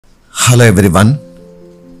Hello everyone,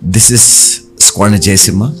 this is Squadron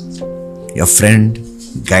Jayasimha, your friend,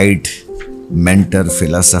 guide, mentor,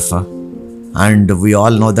 philosopher, and we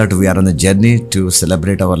all know that we are on a journey to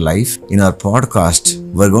celebrate our life. In our podcast,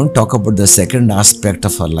 we're going to talk about the second aspect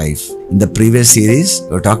of our life. In the previous series,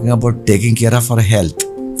 we're talking about taking care of our health,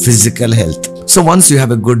 physical health. So once you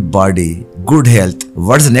have a good body, good health,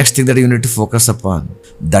 what's the next thing that you need to focus upon?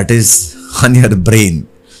 That is on your brain.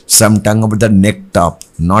 So I'm talking about the neck top,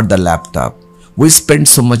 not the laptop. We spend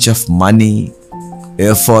so much of money,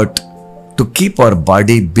 effort to keep our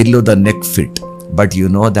body below the neck fit. But you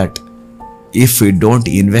know that if we don't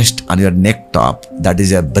invest on your neck top, that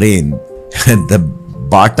is your brain, the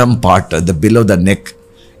bottom part, the below the neck,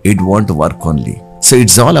 it won't work only. So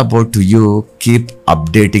it's all about you keep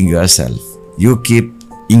updating yourself. You keep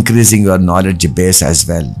increasing your knowledge base as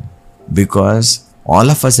well. Because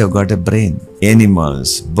all of us have got a brain.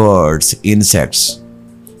 Animals, birds, insects,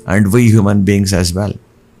 and we human beings as well.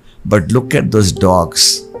 But look at those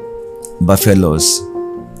dogs, buffaloes,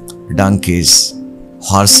 donkeys,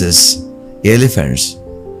 horses, elephants.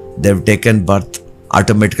 They've taken birth,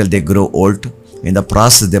 automatically they grow old. In the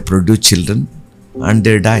process they produce children and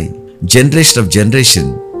they die. Generation of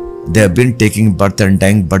generation, they have been taking birth and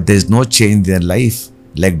dying, but there is no change in their life.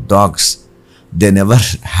 Like dogs, they never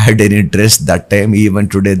had any dress that time. Even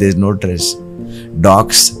today there is no dress.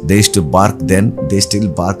 Dogs, they used to bark then, they still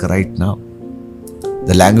bark right now.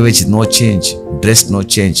 The language no change, dress no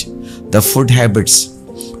change. The food habits,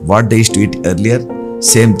 what they used to eat earlier,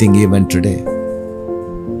 same thing even today.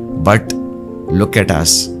 But look at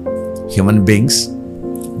us, human beings.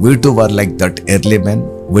 We too were like that early men.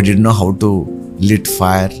 We didn't know how to lit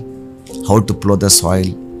fire, how to plow the soil,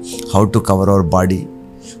 how to cover our body.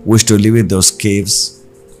 We used to live in those caves.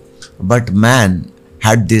 But man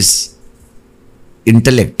had this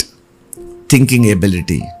intellect, thinking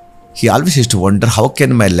ability. He always used to wonder, how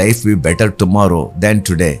can my life be better tomorrow than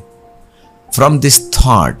today? From this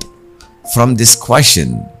thought, from this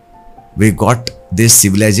question, we got this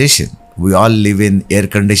civilization. We all live in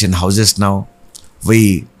air-conditioned houses now.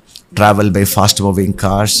 We travel by fast-moving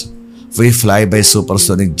cars. We fly by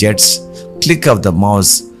supersonic jets. Click of the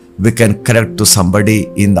mouse, we can connect to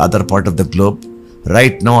somebody in the other part of the globe.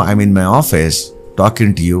 Right now, I'm in my office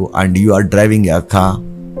talking to you and you are driving a car.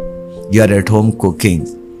 You are at home cooking.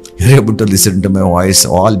 You're able to listen to my voice,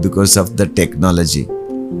 all because of the technology.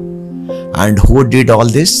 And who did all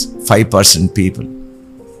this? 5% people.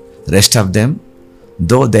 Rest of them,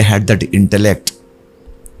 though they had that intellect,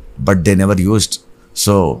 but they never used.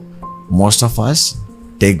 So most of us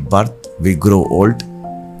take birth, we grow old,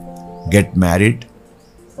 get married,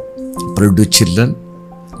 produce children,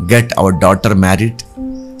 get our daughter married,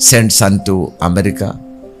 send son to America,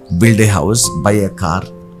 build a house, buy a car,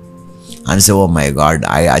 and say, oh my God,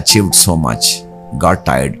 I achieved so much, got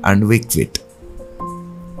tired, and we quit.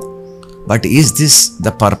 But is this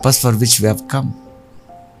the purpose for which we have come?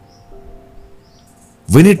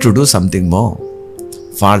 We need to do something more.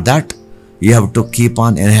 For that, you have to keep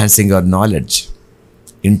on enhancing your knowledge,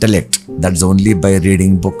 intellect. That's only by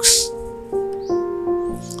reading books.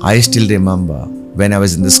 I still remember when I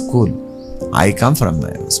was in the school, I come from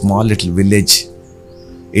a small little village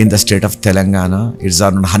in the state of Telangana. It's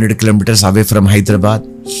around 100 kilometers away from Hyderabad.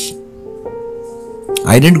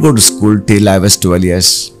 I didn't go to school till I was 12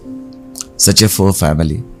 years. Such a poor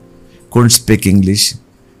family. Couldn't speak English,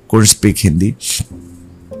 couldn't speak Hindi.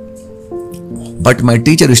 But my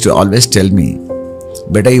teacher used to always tell me,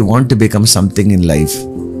 "Beta, you want to become something in life.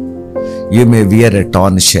 You may wear a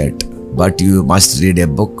torn shirt, but you must read a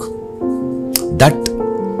book." That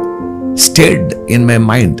stayed in my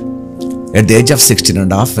mind. At the age of 16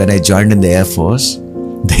 and a half, when I joined in the Air Force,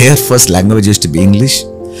 the Air Force language used to be English.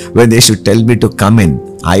 When they should tell me to come in,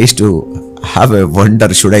 I used to have a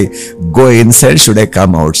wonder, should I go inside, should I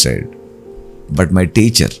come outside? But my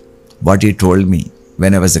teacher, what he told me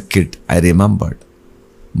when I was a kid, I remembered.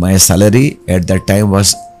 My salary at that time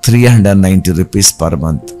was 390 rupees per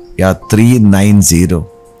month. Yeah, 390.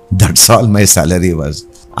 That's all my salary was.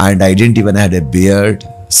 And I didn't even have a beard.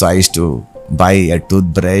 So I used to buy a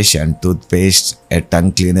toothbrush and toothpaste, a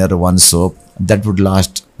tongue cleaner, one soap. That would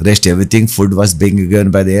last. Rest everything, food was being given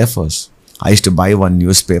by the Air Force. I used to buy one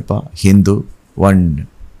newspaper, Hindu, one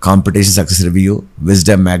competition success review,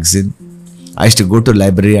 Wisdom magazine. I used to go to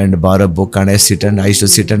library and borrow a book and I used to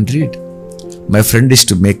sit and read. My friend used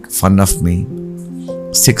to make fun of me.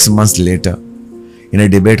 6 months later, in a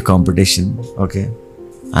debate competition, okay,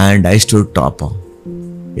 and I used to top.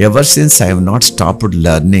 Ever since I have not stopped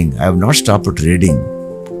learning, I have not stopped reading.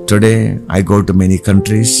 Today, I go to many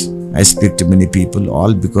countries, I speak to many people,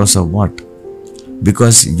 all because of what?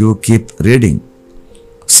 because you keep reading.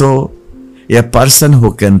 So, a person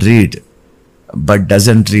who can read but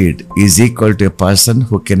doesn't read is equal to a person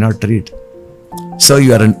who cannot read. So,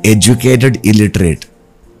 you are an educated illiterate.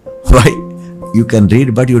 Why? You can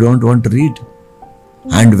read but you don't want to read.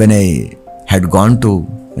 And when I had gone to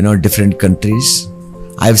different countries,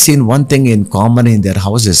 I've seen one thing in common in their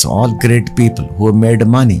houses. All great people who made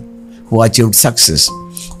money, who achieved success,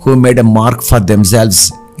 who made a mark for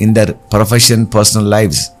themselves in their profession, personal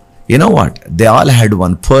lives. You know what? They all had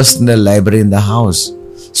one personal library in the house.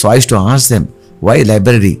 So I used to ask them, why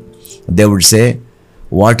library? They would say,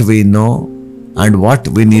 what we know and what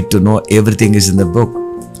we need to know, everything is in the book.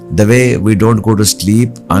 The way we don't go to sleep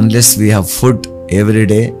unless we have food every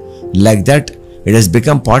day, like that, it has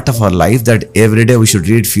become part of our life that every day we should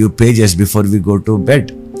read few pages before we go to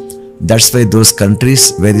bed. That's why those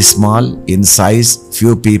countries, very small in size,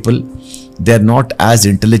 few people, they're not as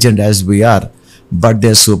intelligent as we are, but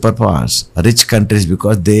they're superpowers, rich countries,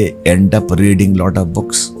 because they end up reading lot of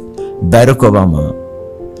books. Barack Obama,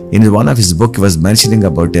 in one of his books, was mentioning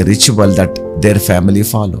about a ritual that their family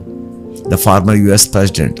follow. The former US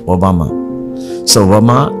President, Obama. So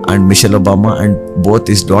Obama and Michelle Obama and both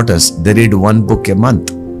his daughters, they read one book a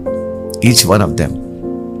month, each one of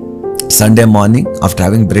them. Sunday morning, after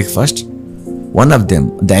having breakfast, one of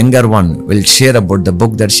them, the younger one, will share about the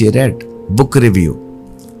book that she read. Book review.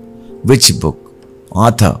 Which book?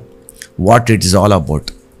 Author. What it is all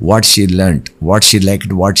about. What she learned. What she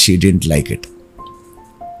liked. What she didn't like it.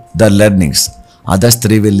 The learnings. Others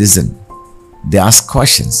three will listen. They ask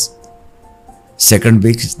questions. Second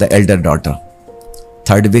week, the elder daughter.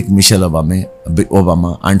 Third week, Michelle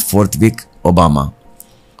Obama. And fourth week, Obama.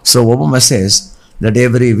 So Obama says that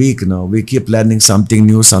every week we keep learning something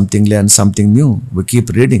new, something new. We keep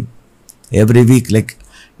reading. Every week, like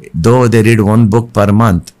though they read one book per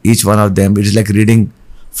month, each one of them, it is like reading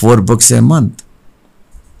 4 books a month.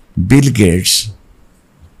 Bill Gates,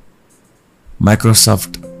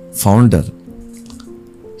 Microsoft founder,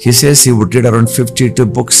 he says he would read around 52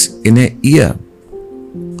 books in a year.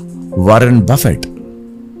 Warren Buffett,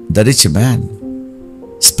 the rich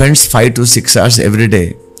man, spends 5 to 6 hours every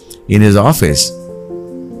day in his office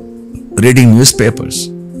reading newspapers,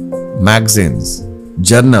 magazines,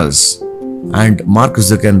 journals. And Mark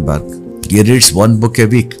Zuckerberg, he reads 1 book a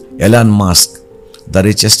week. Elon Musk, the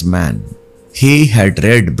richest man, he had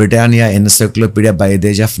read Britannia Encyclopedia by the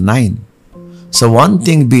age of 9. So one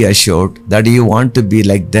thing be assured, that you want to be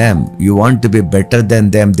like them, you want to be better than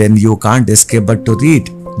them, then you can't escape but to read.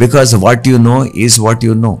 Because what you know is what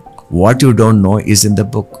you know. What you don't know is in the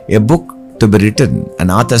book. A book to be written, an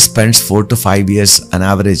author spends 4 to 5 years on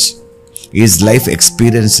average. His life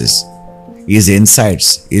experiences, his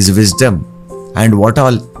insights, his wisdom, and what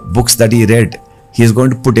all books that he read, he is going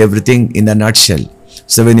to put everything in a nutshell.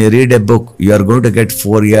 So when you read a book, you are going to get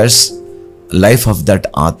 4 years life of that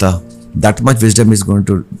author. That much wisdom is going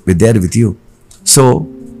to be there with you. So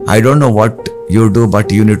I don't know what you do,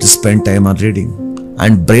 but you need to spend time on reading.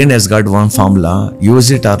 And brain has got one formula: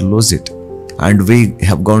 use it or lose it. And we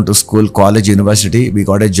have gone to school, college, university, we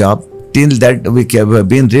got a job. Till that we have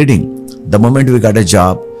been reading. The moment we got a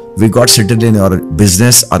job, we got settled in our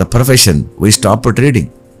business or a profession, we stopped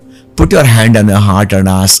reading. Put your hand on your heart and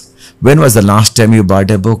ask, when was the last time you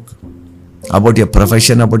bought a book? About your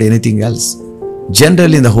profession, about anything else?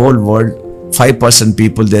 Generally in the whole world, 5%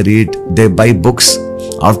 people they read, they buy books.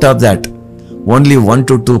 Out of that, only 1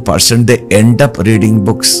 to 2% they end up reading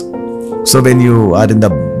books. So when you are in the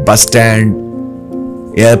bus stand,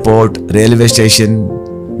 airport, railway station,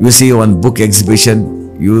 you see one book exhibition,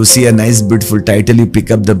 you see a nice beautiful title, you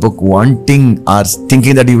pick up the book wanting or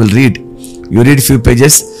thinking that you will read. You read few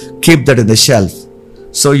pages, keep that in the shelf.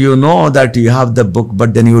 So you know that you have the book,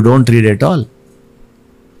 but then you don't read at all.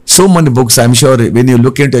 So many books, I'm sure when you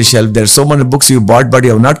look into a shelf, there are so many books you bought, but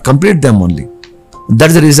you have not completed them only.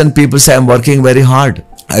 That's the reason people say, I'm working very hard,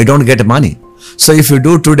 I don't get money. So if you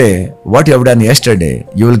do today what you have done yesterday,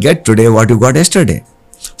 you will get today what you got yesterday.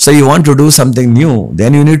 So you want to do something new,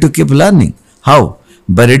 then you need to keep learning. How?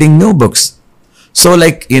 By reading new books. So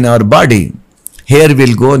like in our body, hair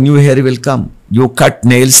will go, new hair will come. You cut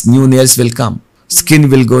nails, new nails will come. Skin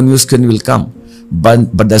will go, new skin will come.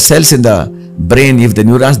 But the cells in the brain, if the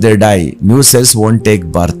neurons they die, new cells won't take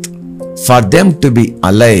birth. For them to be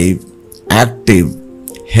alive, active,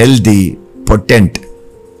 healthy, potent,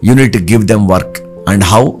 you need to give them work. And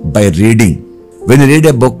how? By reading. When you read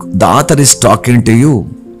a book, the author is talking to you.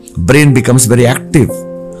 Brain becomes very active.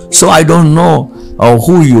 So I don't know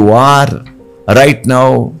who you are right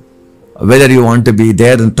now, whether you want to be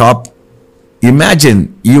there on top.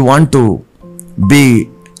 Imagine you want to be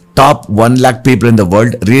top 1 lakh people in the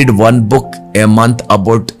world read one book a month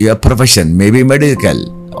about your profession, maybe medical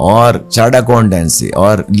or chartered accountancy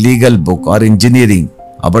or legal book or engineering,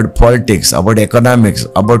 about politics, about economics,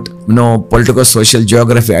 about political social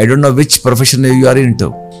geography. I don't know which profession you are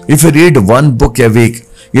into. If you read one book a week,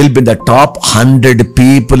 you'll be in the top 100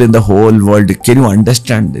 people in the whole world. Can you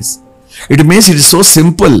understand this? It means it is so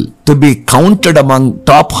simple to be counted among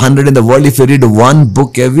top 100 in the world if you read one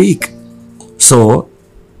book a week. So,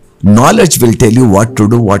 knowledge will tell you what to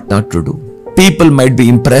do, what not to do. People might be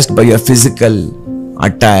impressed by your physical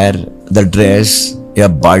attire, the dress, your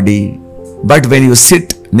body. But when you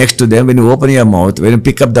sit next to them, when you open your mouth, when you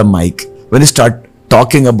pick up the mic, when you start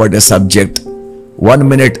talking about a subject, 1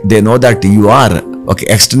 minute they know that you are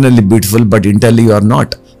externally beautiful, but internally you are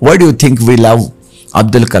not. Why do you think we love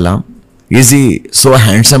Abdul Kalam? Is he so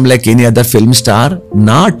handsome like any other film star?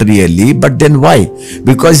 Not really. But then why?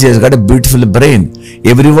 Because he has got a beautiful brain.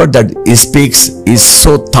 Every word that he speaks is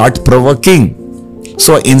so thought-provoking,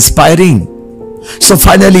 so inspiring. So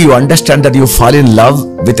finally you understand that you fall in love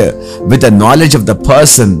with the knowledge of the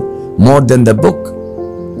person more than the book,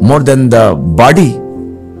 more than the body.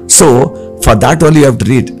 So for that only you have to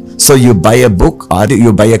read. So you buy a book or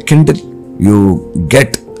you buy a Kindle, you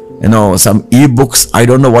get some e-books. I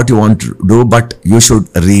don't know what you want to do, but you should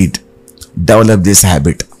read. Develop this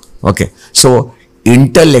habit. Okay. So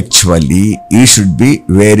intellectually you should be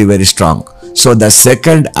very, very strong. So the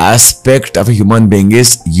second aspect of a human being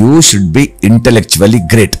is you should be intellectually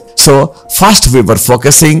great. So first we were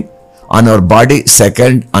focusing on our body,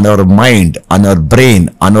 second on our mind, on our brain,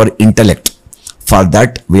 on our intellect. For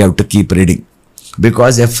that we have to keep reading.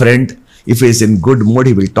 Because a friend, if he is in good mood,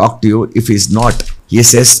 he will talk to you. If he is not, he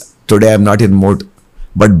says, today I am not in mood.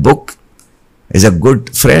 But book is a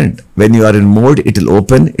good friend. When you are in mood, it will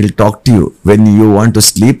open, it will talk to you. When you want to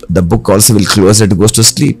sleep, the book also will close, it goes to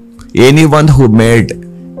sleep. Anyone who made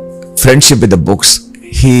friendship with the books,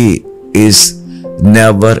 he is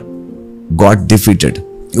never got defeated.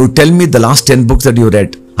 You tell me the last 10 books that you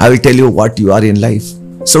read, I will tell you what you are in life.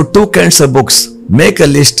 So 2 kinds of books. Make a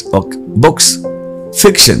list of books.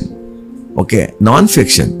 Fiction,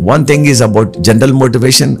 non-fiction. One thing is about general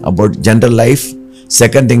motivation, about general life.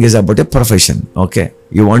 Second thing is about a profession.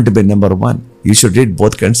 You want to be number 1. You should read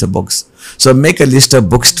both kinds of books. So make a list of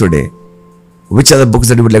books today. Which are the books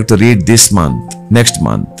that you would like to read this month, next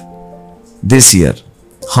month, this year?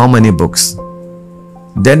 How many books?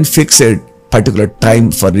 Then fix a particular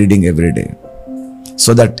time for reading every day,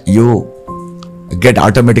 so that you get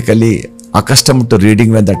automatically accustomed to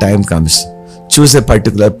reading when the time comes. Choose a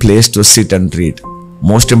particular place to sit and read.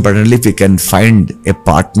 Most importantly, if you can find a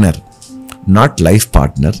partner, not life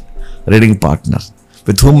partner, reading partner,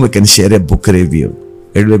 with whom we can share a book review,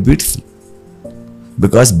 it will be beautiful.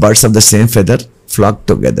 Because birds of the same feather flock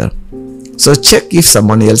together. So check if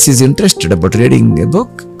someone else is interested about reading a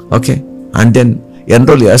book. And then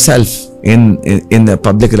enroll yourself in a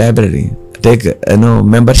public library. Take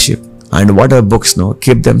membership. And whatever books,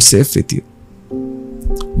 keep them safe with you.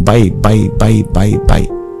 Buy.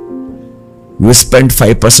 You spend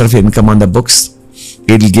 5% of your income on the books,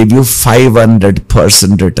 it will give you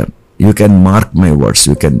 500% return. You can mark my words,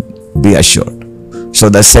 you can be assured. So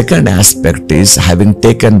the second aspect is, having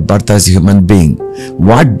taken birth as a human being,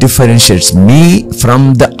 what differentiates me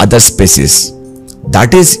from the other species?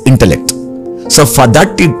 That is intellect. So for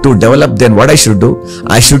that to develop, then what I should do?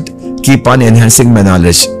 I should keep on enhancing my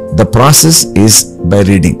knowledge. The process is by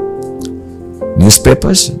reading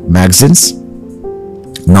newspapers, magazines,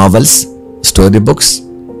 novels, storybooks,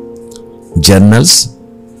 journals,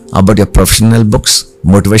 about your professional books,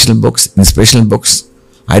 motivational books, inspirational books.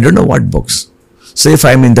 I don't know what books. So if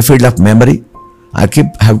I am in the field of memory, I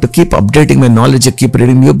have to keep updating my knowledge, keep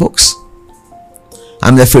reading new books. I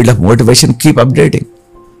am in the field of motivation, keep updating.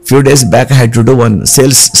 Few days back I had to do one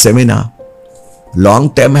sales seminar.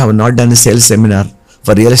 Long time I have not done a sales seminar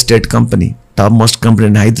for real estate company, topmost company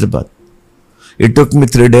in Hyderabad. It took me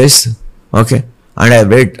 3 days, and I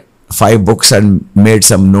read 5 books and made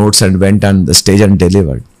some notes and went on the stage and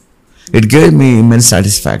delivered. It gave me immense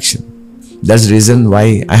satisfaction. That's the reason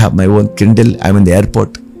why I have my own Kindle. I'm in the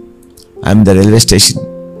airport. I'm in the railway station.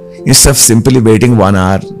 Instead of simply waiting 1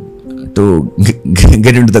 hour to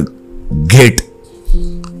get into the gate,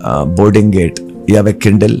 boarding gate, you have a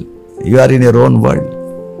Kindle. You are in your own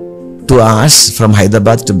world. 2 hours from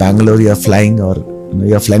Hyderabad to Bangalore, you are flying, or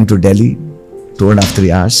you are flying to Delhi, 2.5,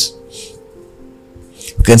 3 hours.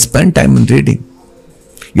 You can spend time in reading.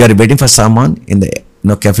 You are waiting for someone in the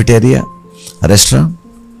cafeteria, restaurant,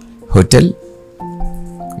 hotel.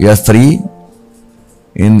 You are free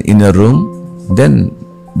in a room, then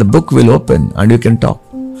the book will open and you can talk.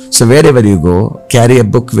 So wherever you go, carry a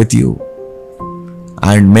book with you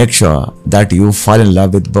and make sure that you fall in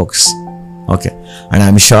love with books. Okay, and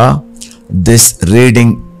I'm sure this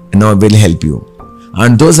reading will help you.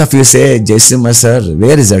 And those of you say, Jayasimha sir,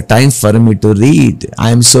 where is the time for me to read?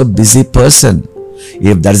 I am so busy person.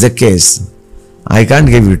 If that's the case, I can't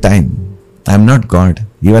give you time. I am not God.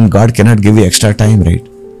 Even God cannot give you extra time, right?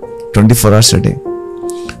 24 hours a day.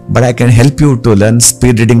 But I can help you to learn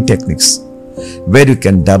speed reading techniques where you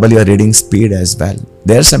can double your reading speed as well.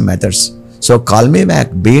 There are some methods. So call me back,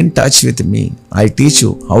 be in touch with me. I'll teach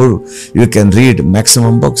you how you can read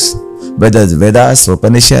maximum books, whether it's Vedas,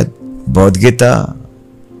 Upanishad, Bhagavad Gita,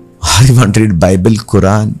 or you want to read Bible,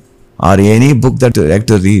 Quran, or any book that you like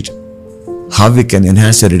to read. How we can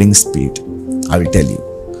enhance your reading speed, I will tell you.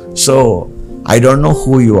 So I don't know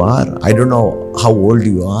who you are. I don't know how old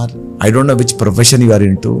you are. I don't know which profession you are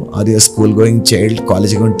into. Are you a school going child,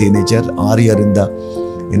 college going teenager, or you are in the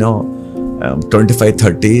 25,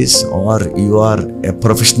 30s, or you are a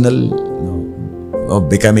professional,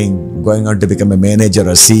 going on to become a manager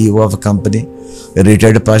or CEO of a company, a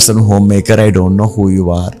retired person, homemaker. I don't know who you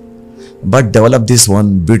are, but develop this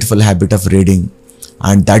one beautiful habit of reading,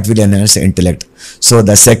 and that will enhance intellect. So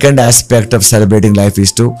the second aspect of celebrating life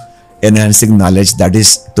is to enhancing knowledge, that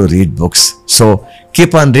is to read books. So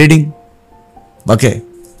keep on reading, okay,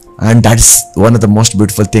 and that's one of the most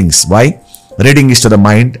beautiful things. Why? Reading is to the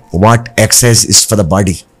mind what exercise is for the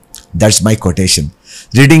body. That's my quotation.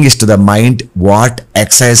 Reading is to the mind what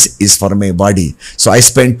exercise is for my body. So I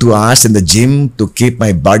spend 2 hours in the gym to keep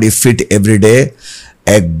my body fit every day.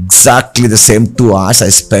 Exactly the same 2 hours I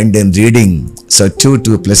spend in reading. So 2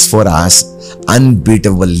 plus 4 hours.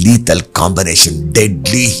 Unbeatable, lethal combination.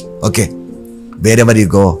 Deadly. Okay. Wherever you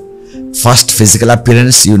go, first physical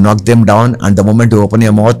appearance, you knock them down, and the moment you open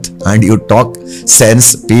your mouth and you talk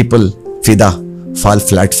sense, people fall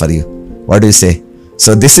flat for you. What do you say?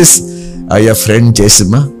 So this is your friend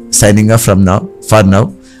Jayasimha signing off for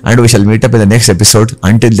now, and we shall meet up in the next episode.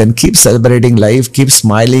 Until then, keep celebrating life, keep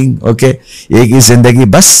smiling. Okay, ek hi zindagi,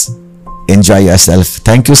 bas enjoy yourself.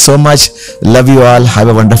 Thank you so much. Love you all. Have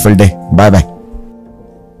a wonderful day. Bye bye.